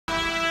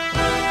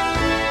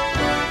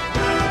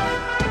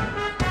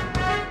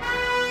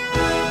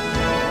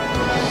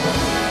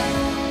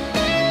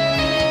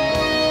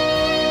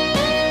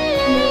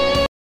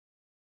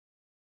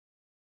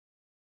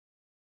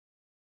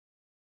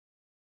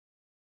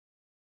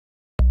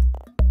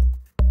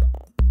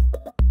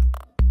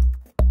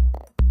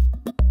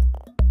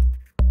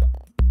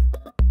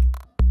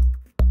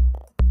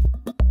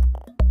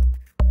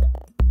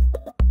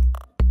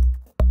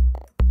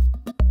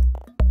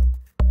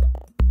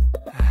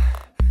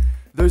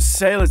Those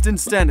sailors didn't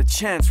stand a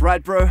chance,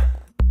 right, bro?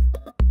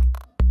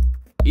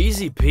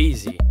 Easy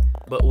peasy.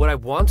 But what I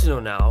want to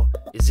know now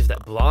is if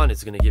that blonde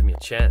is gonna give me a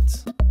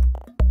chance.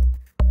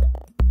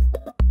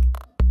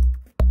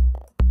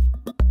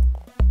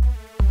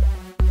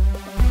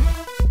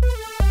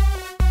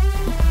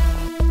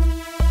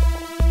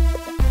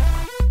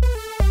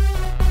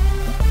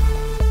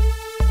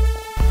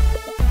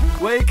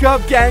 Wake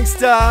up,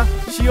 gangsta!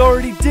 She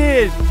already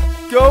did!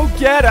 Go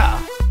get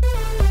her!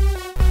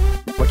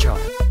 Watch out.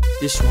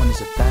 This one is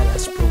a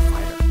badass pro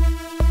fighter.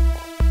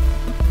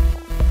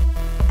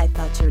 I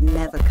thought you'd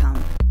never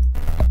come.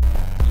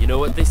 You know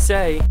what they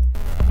say,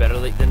 better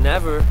late than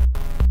never.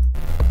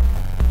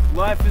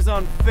 Life is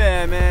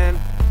unfair, man.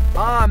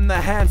 I'm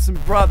the handsome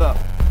brother,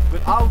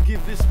 but I'll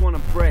give this one a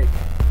break.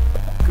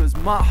 Cause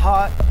my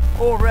heart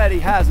already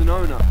has an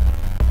owner.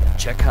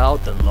 Check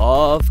out the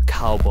Love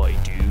Cowboy,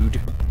 dude.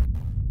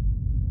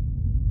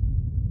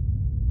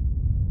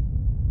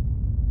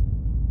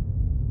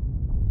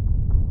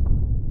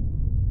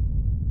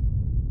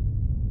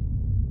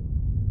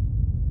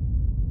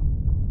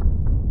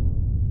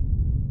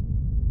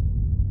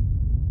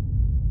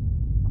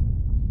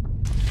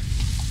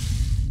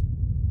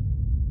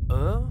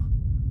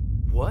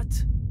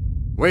 What?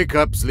 Wake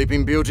up,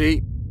 Sleeping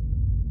Beauty.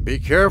 Be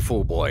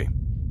careful, boy.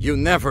 You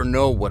never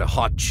know what a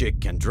hot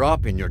chick can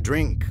drop in your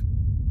drink.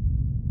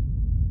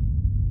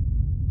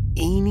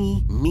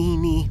 Eeny,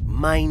 meeny,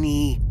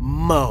 miny,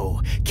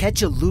 mo.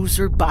 Catch a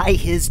loser by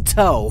his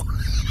toe.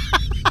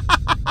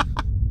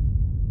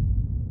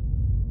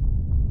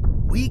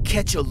 We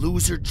catch a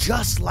loser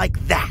just like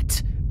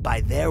that,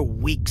 by their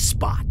weak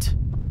spot.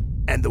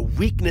 And the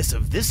weakness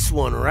of this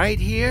one right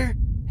here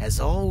has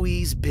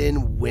always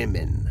been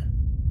women.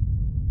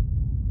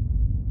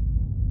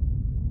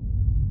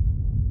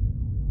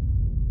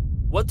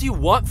 What do you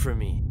want from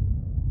me?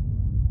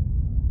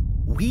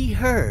 We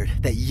heard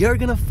that you're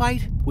gonna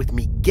fight with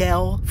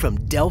Miguel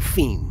from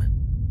Delphine.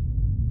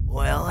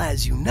 Well,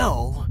 as you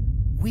know,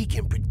 we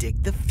can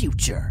predict the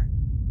future.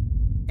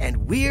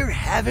 And we're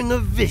having a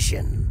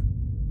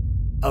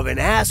vision of an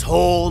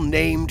asshole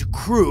named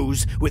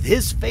Cruz with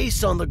his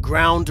face on the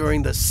ground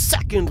during the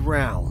second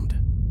round.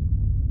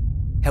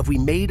 Have we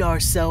made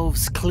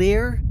ourselves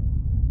clear?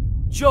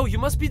 Joe, you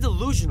must be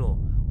delusional.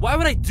 Why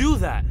would I do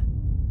that?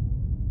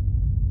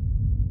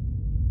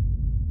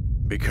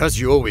 Because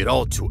you owe it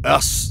all to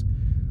us.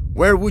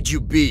 Where would you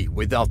be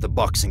without the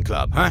boxing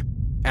club, huh?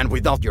 And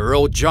without your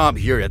old job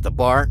here at the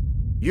bar?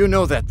 You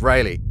know that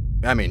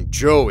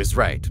Joe is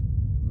right.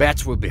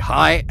 Bets will be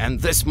high and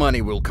this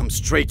money will come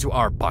straight to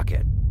our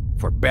pocket.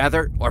 For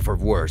better or for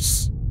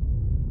worse.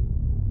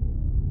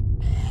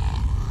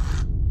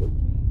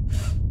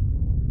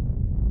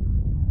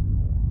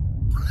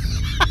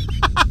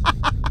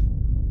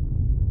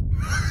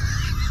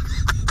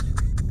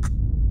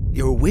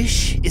 Your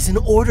wish is an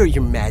order,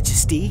 Your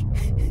Majesty,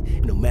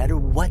 no matter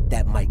what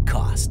that might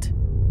cost.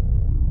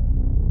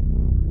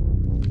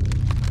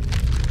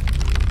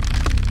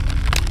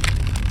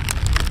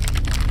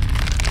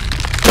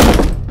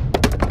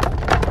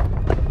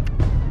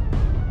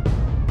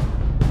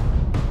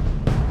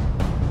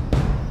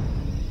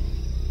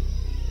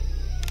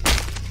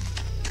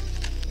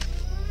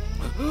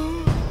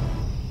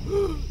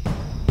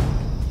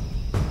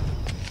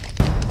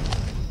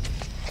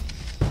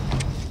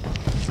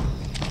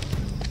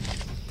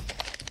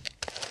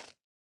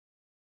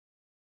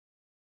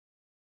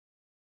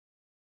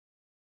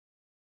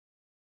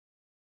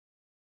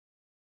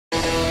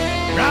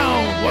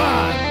 Round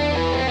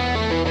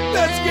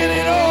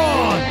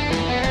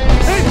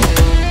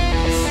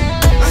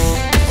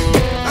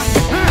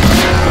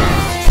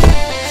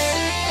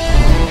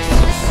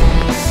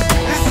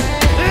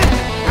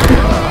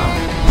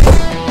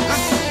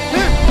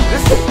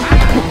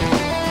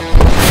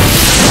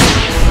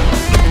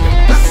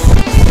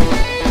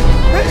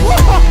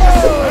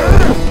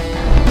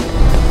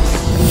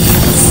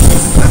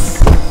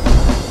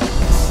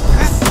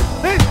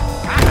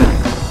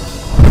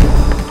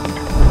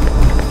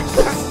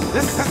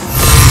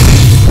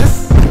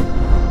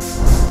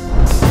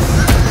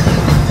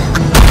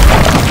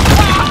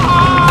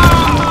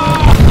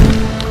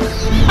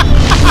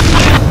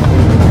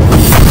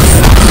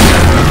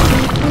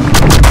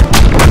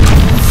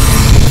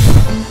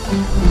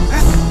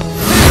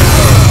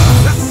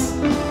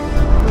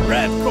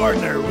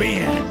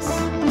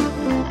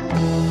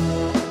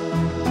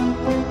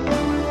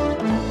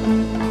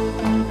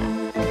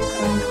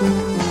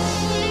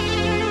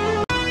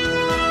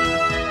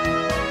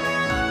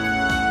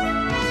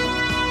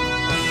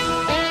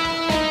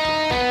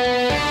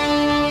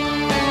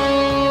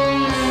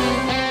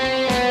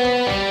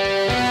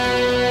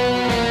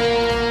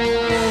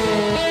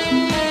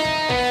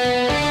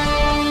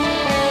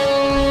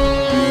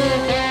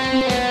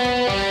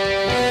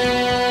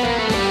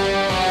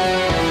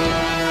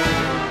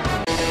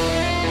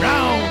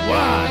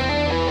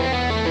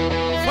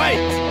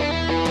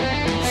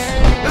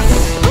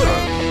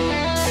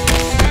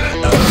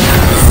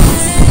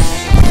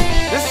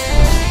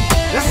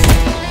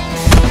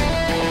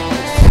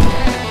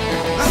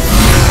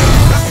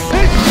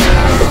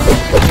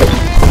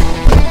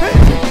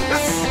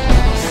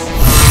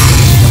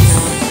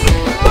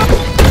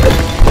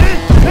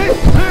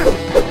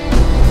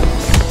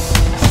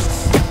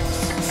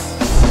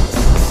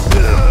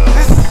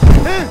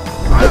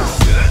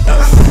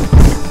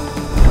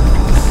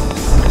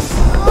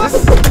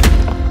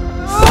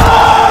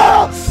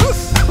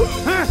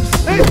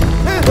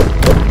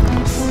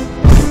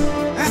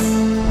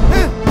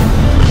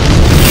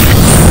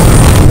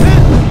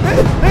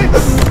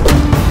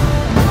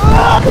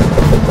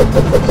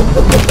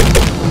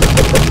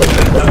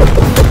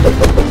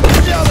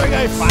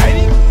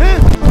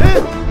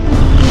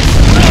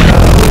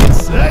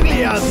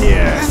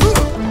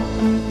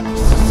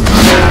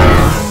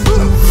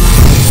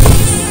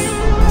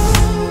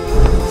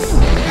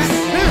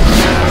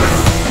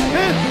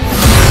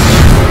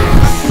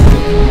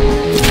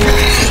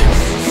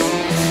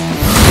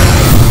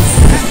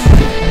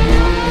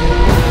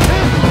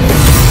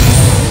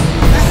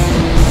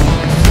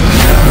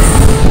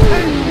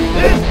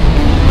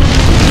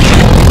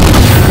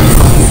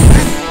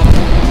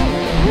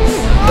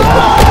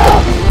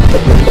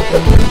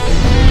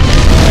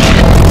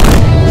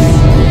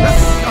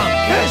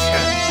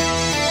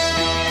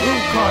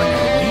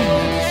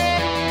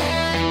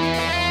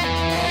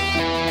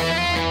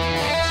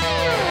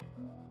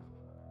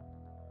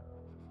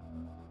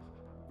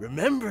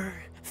Remember,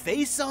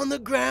 face on the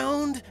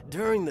ground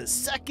during the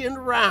second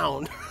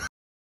round.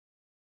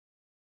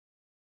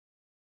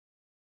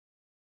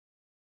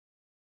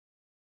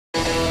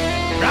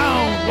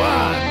 Round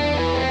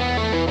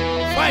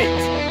 1.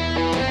 Fight!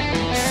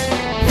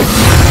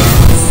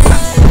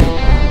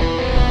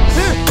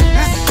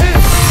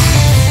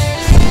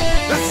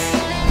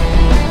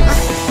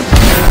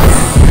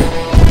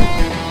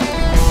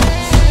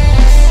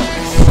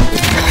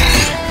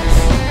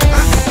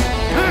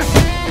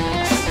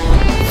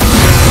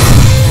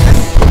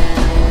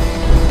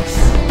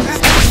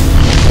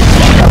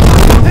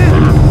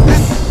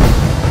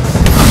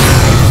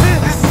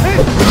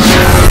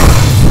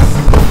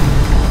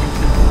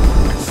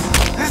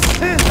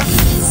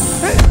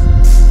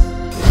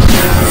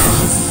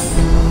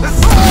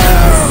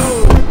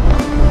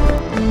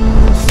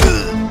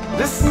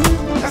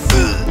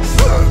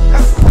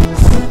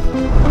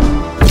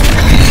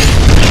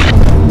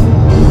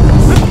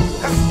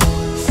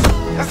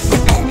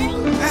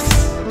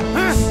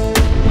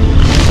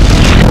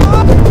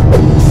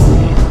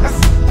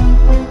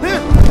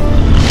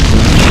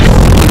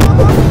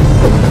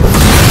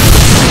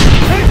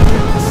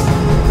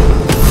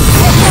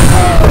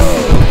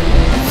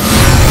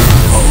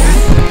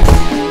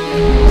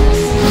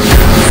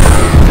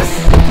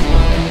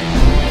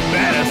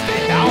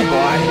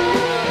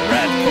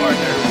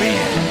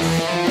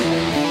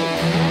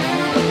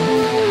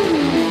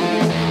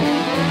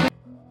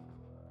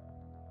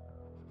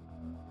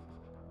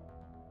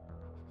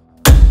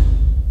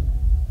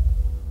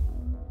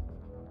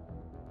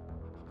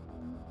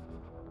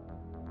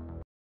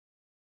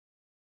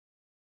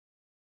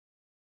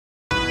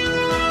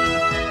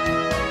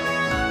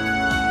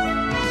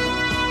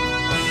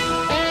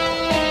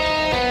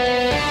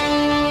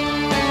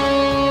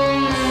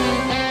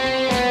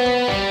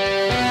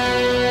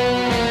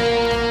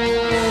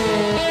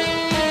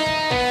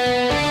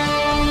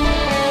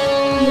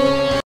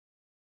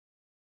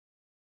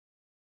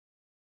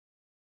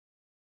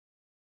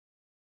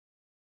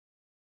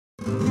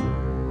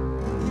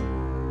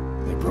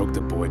 They broke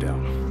the boy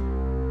down.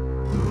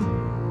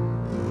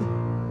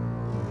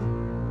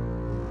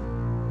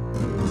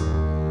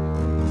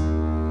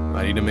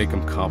 I need to make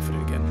him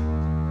confident again.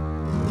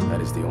 That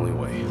is the only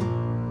way.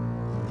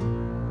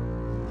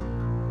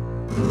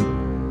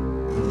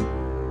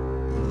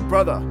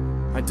 Brother,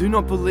 I do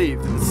not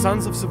believe that the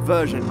Sons of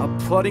Subversion are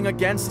plotting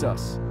against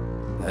us.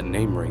 That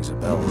name rings a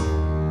bell.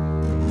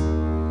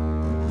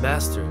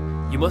 Master,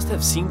 you must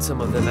have seen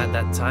some of them at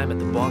that time at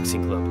the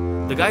boxing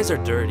club. The guys are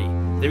dirty.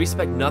 They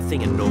respect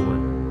nothing and no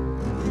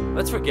one.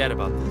 Let's forget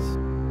about this.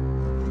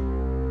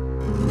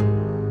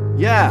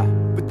 Yeah,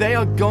 but they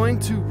are going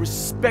to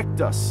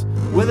respect us,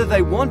 whether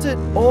they want it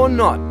or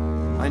not.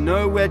 I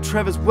know where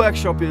Trevor's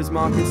workshop is,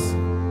 Marcus.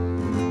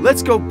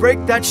 Let's go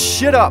break that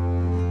shit up!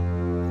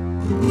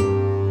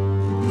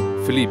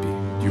 Felipe,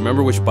 do you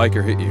remember which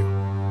biker hit you?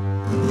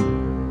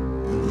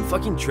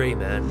 Fucking Trey,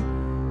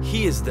 man.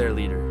 He is their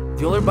leader.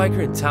 The only biker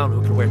in town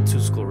who can wear 2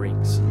 skull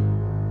rings.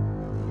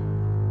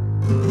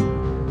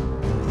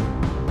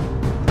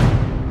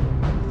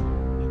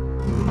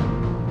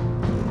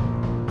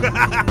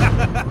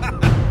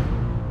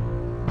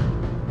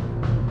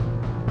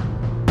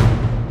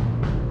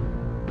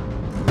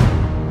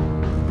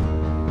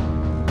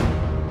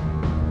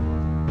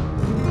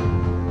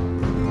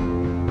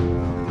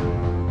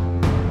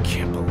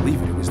 Can't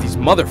believe it was these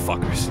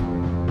motherfuckers.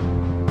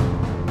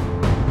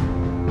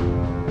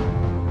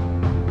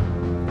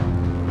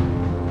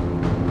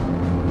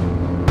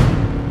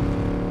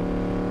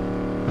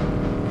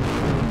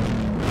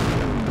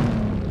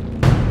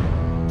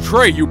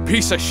 Trey, you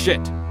piece of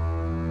shit!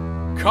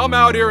 Come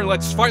out here and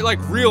let's fight like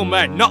real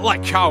men, not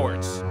like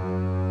cowards!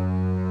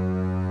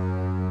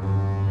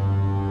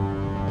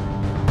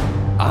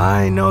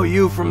 I know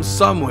you from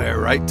somewhere,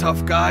 right,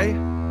 tough guy?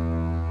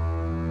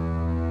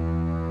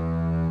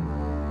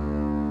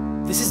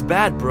 This is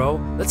bad, bro.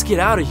 Let's get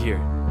out of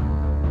here.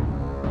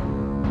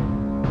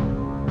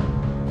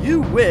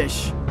 You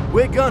wish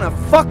we're gonna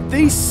fuck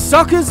these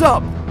suckers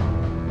up!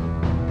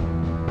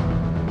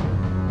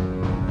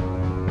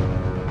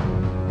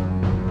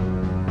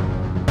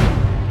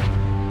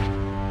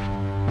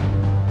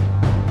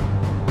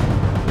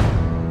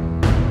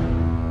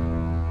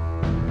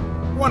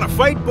 Wanna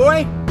fight,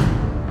 boy?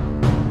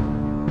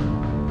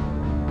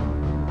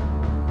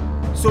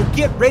 So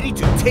get ready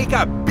to take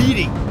a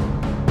beating.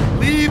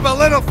 Leave a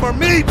little for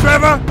me,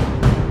 Trevor!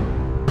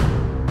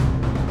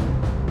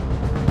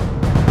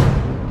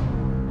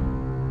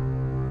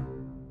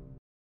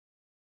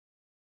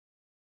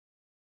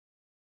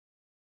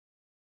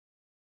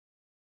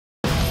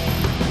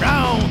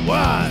 Round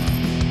 1.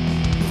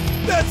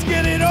 Let's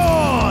get it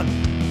on!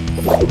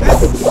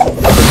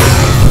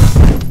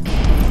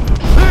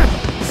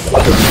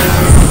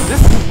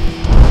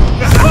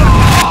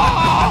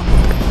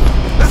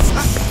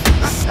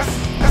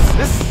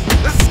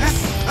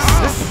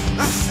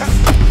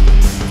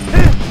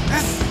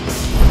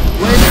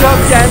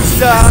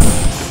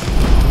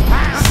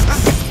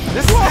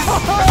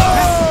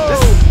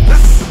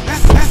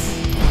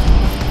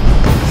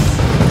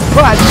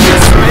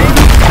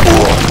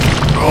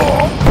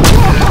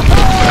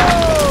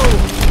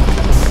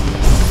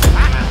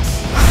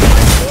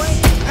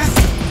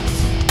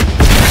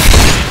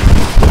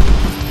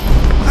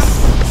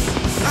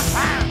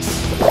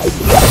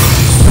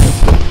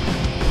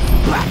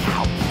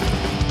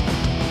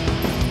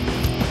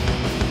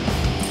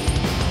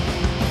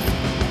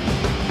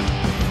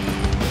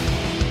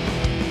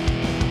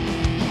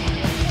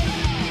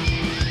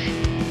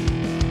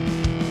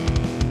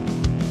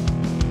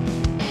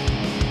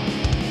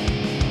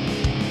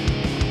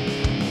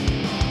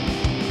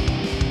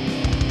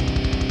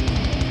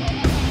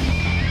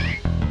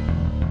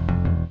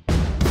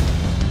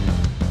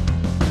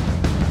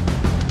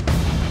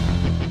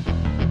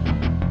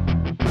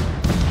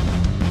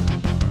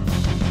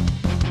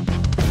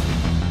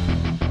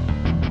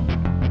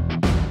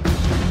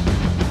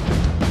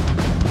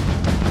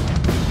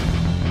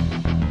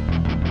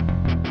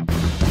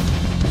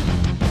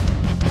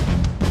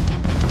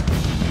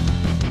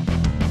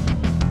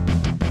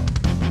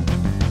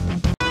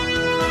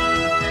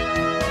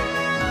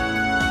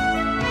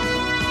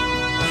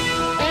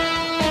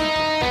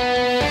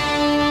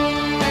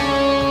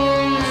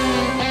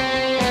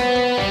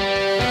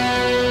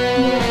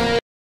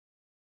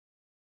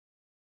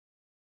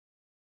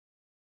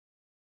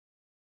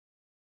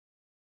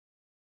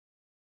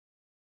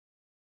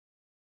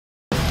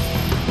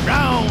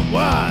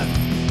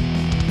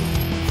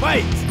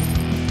 Fight!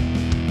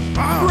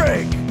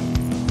 Break!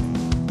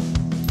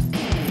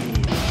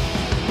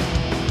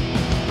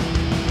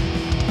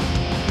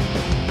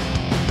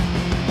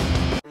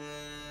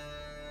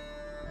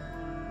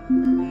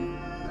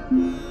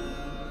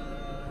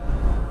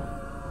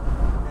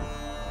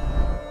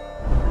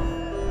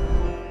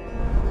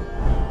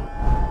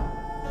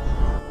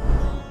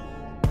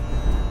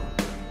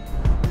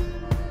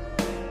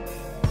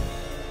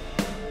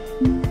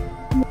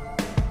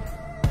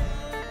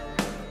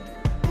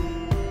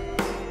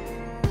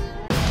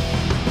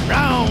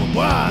 Round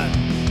one!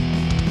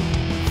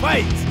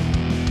 Fight!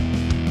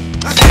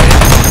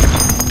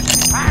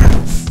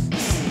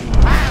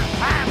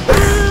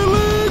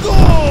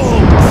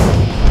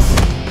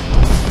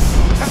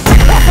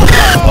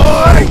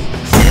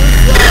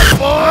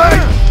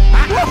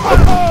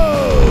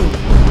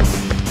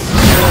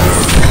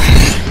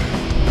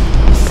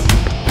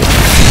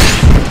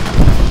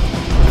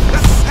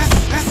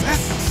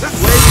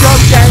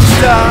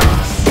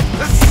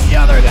 The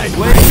other night.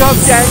 Wake up,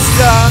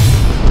 gangsta!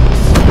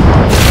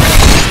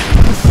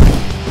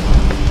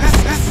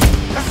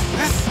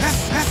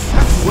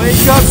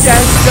 Wake up,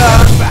 gangsta!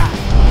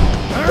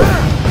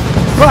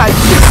 Right,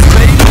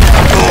 baby!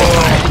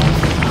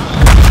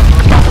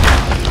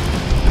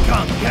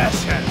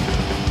 Concussion!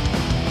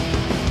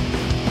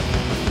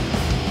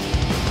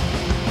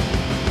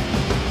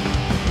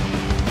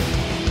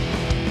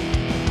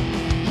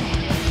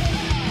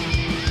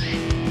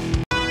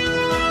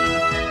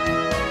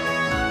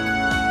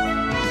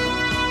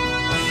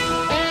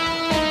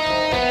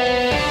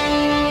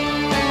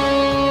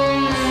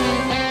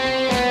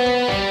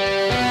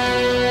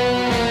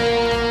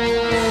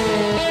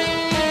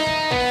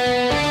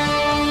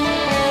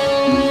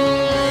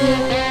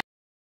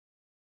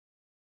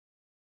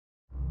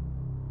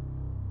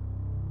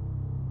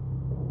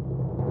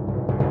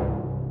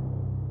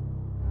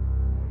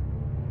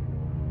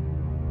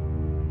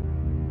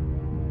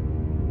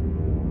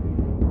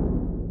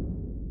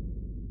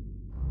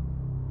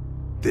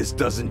 This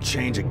doesn't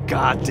change a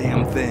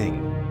goddamn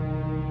thing.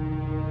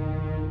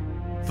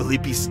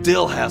 Felipe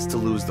still has to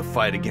lose the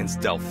fight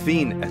against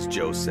Delphine, as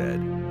Joe said,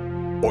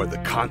 or the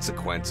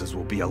consequences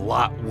will be a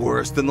lot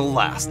worse than the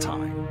last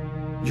time.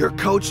 Your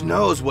coach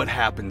knows what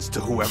happens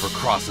to whoever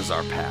crosses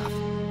our path.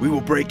 We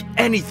will break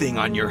anything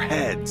on your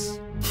heads.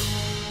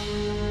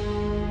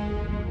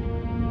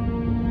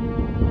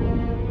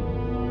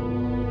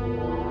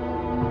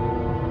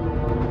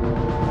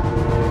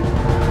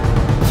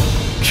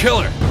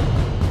 Killer!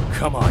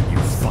 Come on, you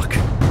fuck.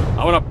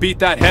 I wanna beat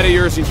that head of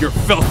yours into your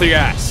filthy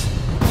ass.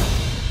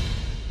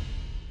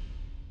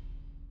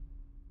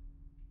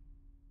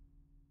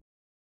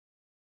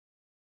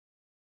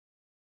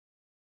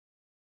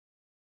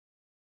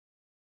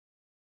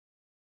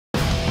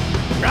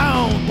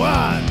 Round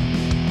one!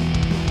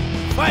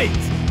 Fight!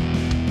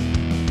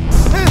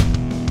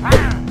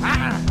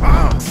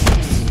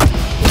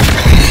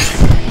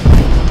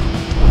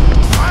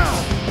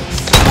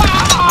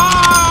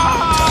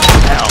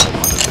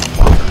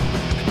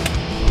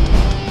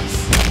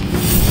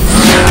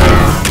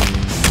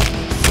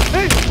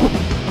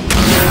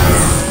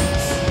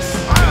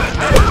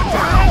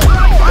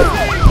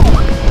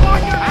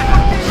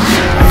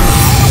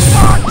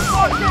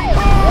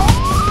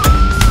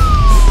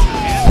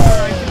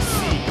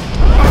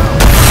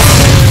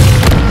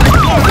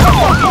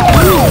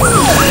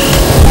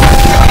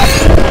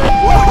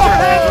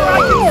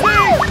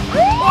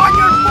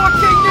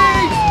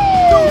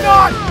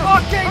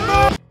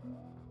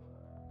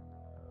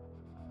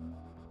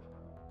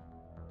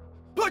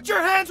 Put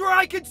your hands where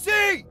I can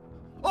see!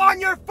 On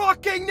your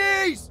fucking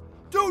knees!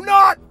 Do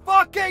not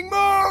fucking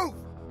move!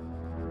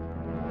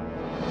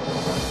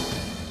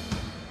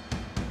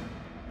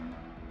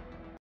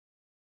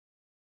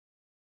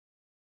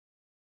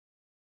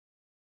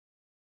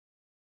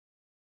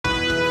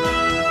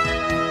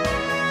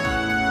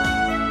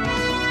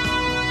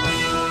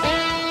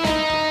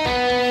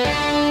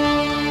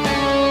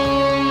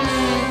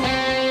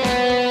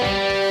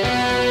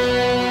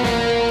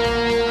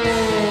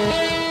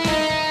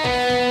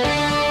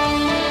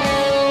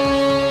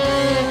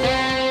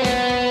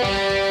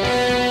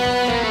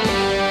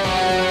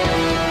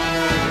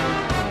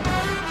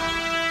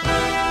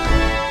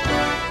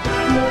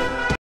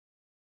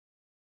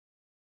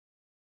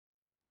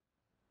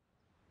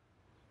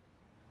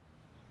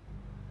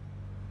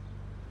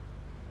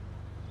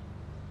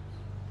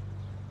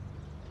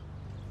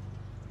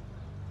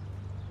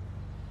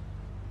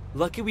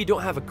 Lucky we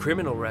don't have a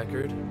criminal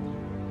record.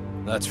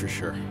 That's for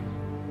sure.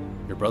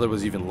 Your brother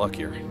was even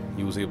luckier.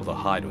 He was able to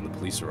hide when the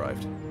police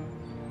arrived.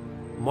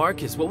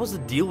 Marcus, what was the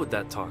deal with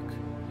that talk?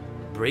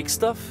 Break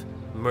stuff?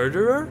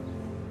 Murderer?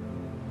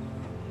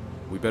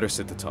 We better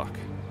sit to talk.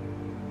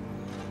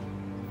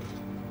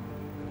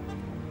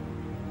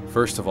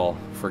 First of all,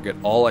 forget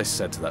all I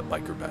said to that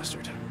biker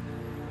bastard.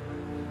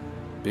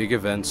 Big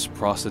events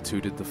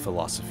prostituted the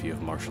philosophy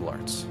of martial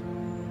arts.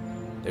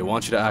 They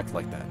want you to act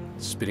like that,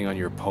 spitting on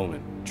your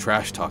opponent,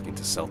 trash-talking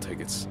to sell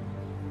tickets.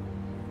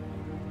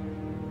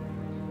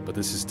 But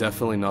this is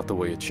definitely not the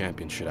way a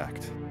champion should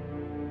act.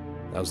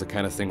 That was the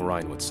kind of thing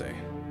Ryan would say.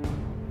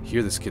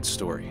 Hear this kid's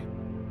story.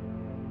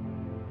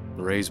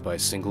 Raised by a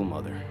single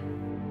mother.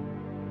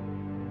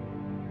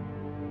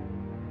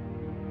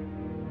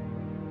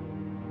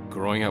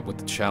 Growing up with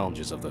the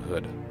challenges of the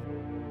hood.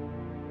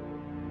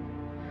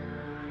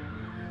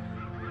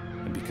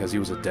 And because he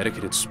was a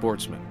dedicated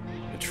sportsman,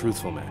 a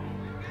truthful man,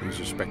 he was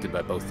respected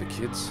by both the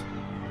kids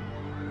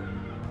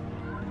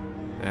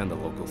and the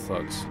local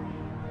thugs.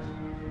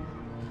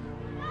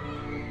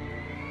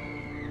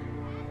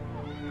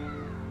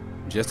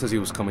 Just as he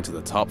was coming to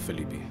the top,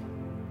 Felipe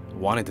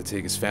wanted to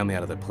take his family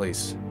out of their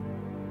place.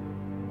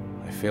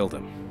 I failed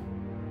him.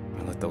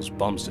 I let those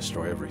bums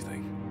destroy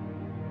everything.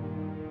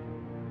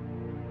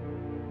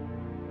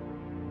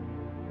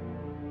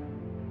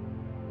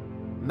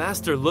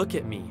 Master, look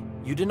at me.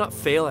 You did not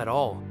fail at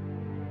all.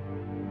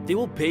 They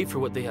will pay for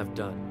what they have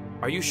done.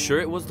 Are you sure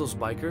it was those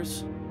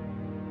bikers?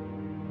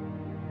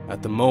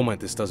 At the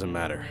moment, this doesn't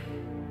matter,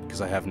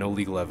 because I have no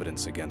legal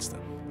evidence against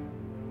them.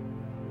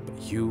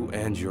 But you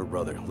and your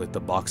brother lit the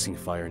boxing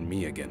fire in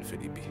me again,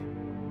 Felipe.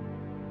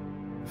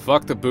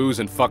 Fuck the booze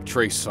and fuck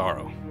Trey's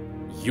sorrow.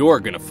 You're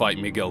gonna fight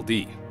Miguel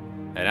D.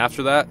 And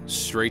after that,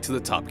 straight to the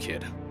top,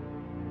 kid.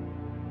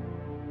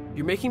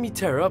 You're making me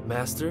tear up,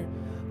 Master.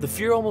 The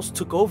fear almost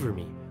took over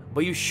me,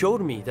 but you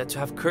showed me that to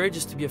have courage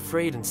is to be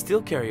afraid and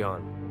still carry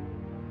on.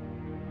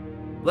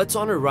 Let's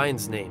honor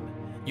Ryan's name.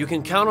 You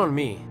can count on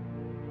me.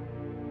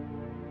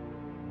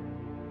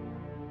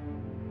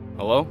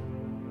 Hello?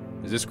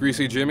 Is this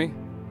Greasy Jimmy?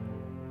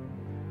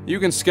 You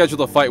can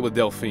schedule a fight with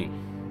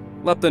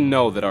Delphine. Let them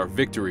know that our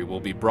victory will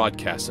be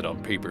broadcasted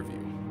on pay-per-view.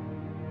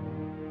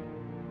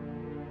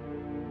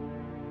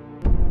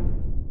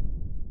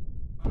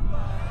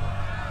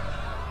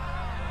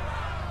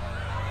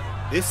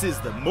 This is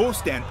the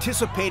most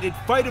anticipated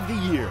fight of the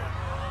year.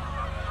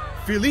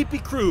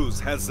 Felipe Cruz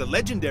has the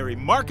legendary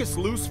Marcus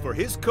Luz for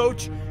his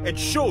coach and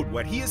showed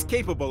what he is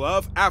capable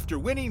of after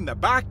winning the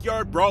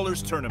Backyard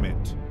Brawlers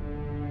tournament.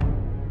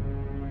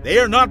 They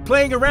are not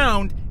playing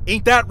around,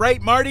 ain't that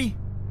right, Marty?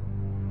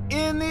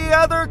 In the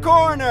other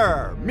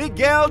corner,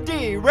 Miguel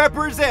D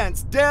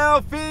represents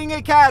Delphine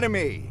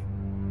Academy,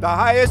 the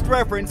highest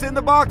reference in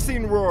the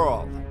boxing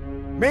world.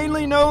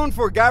 Mainly known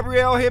for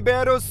Gabriel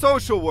Ribero's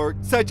social work,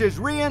 such as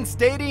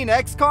reinstating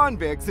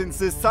ex-convicts in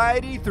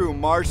society through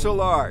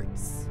martial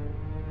arts.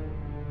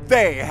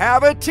 They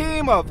have a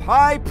team of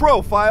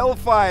high-profile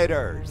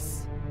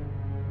fighters.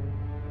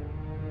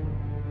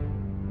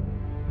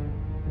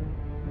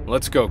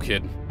 Let's go,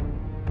 kid.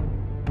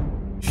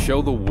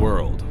 Show the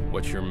world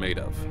what you're made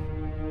of.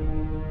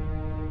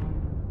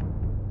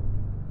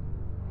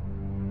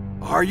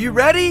 Are you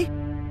ready?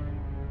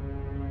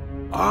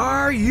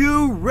 Are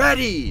you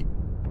ready?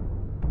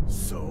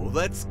 So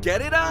let's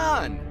get it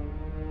on!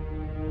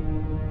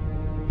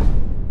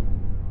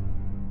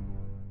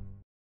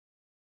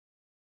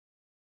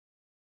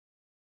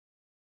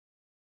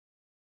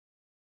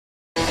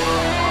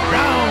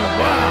 Round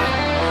one.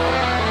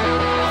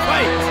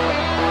 Fight!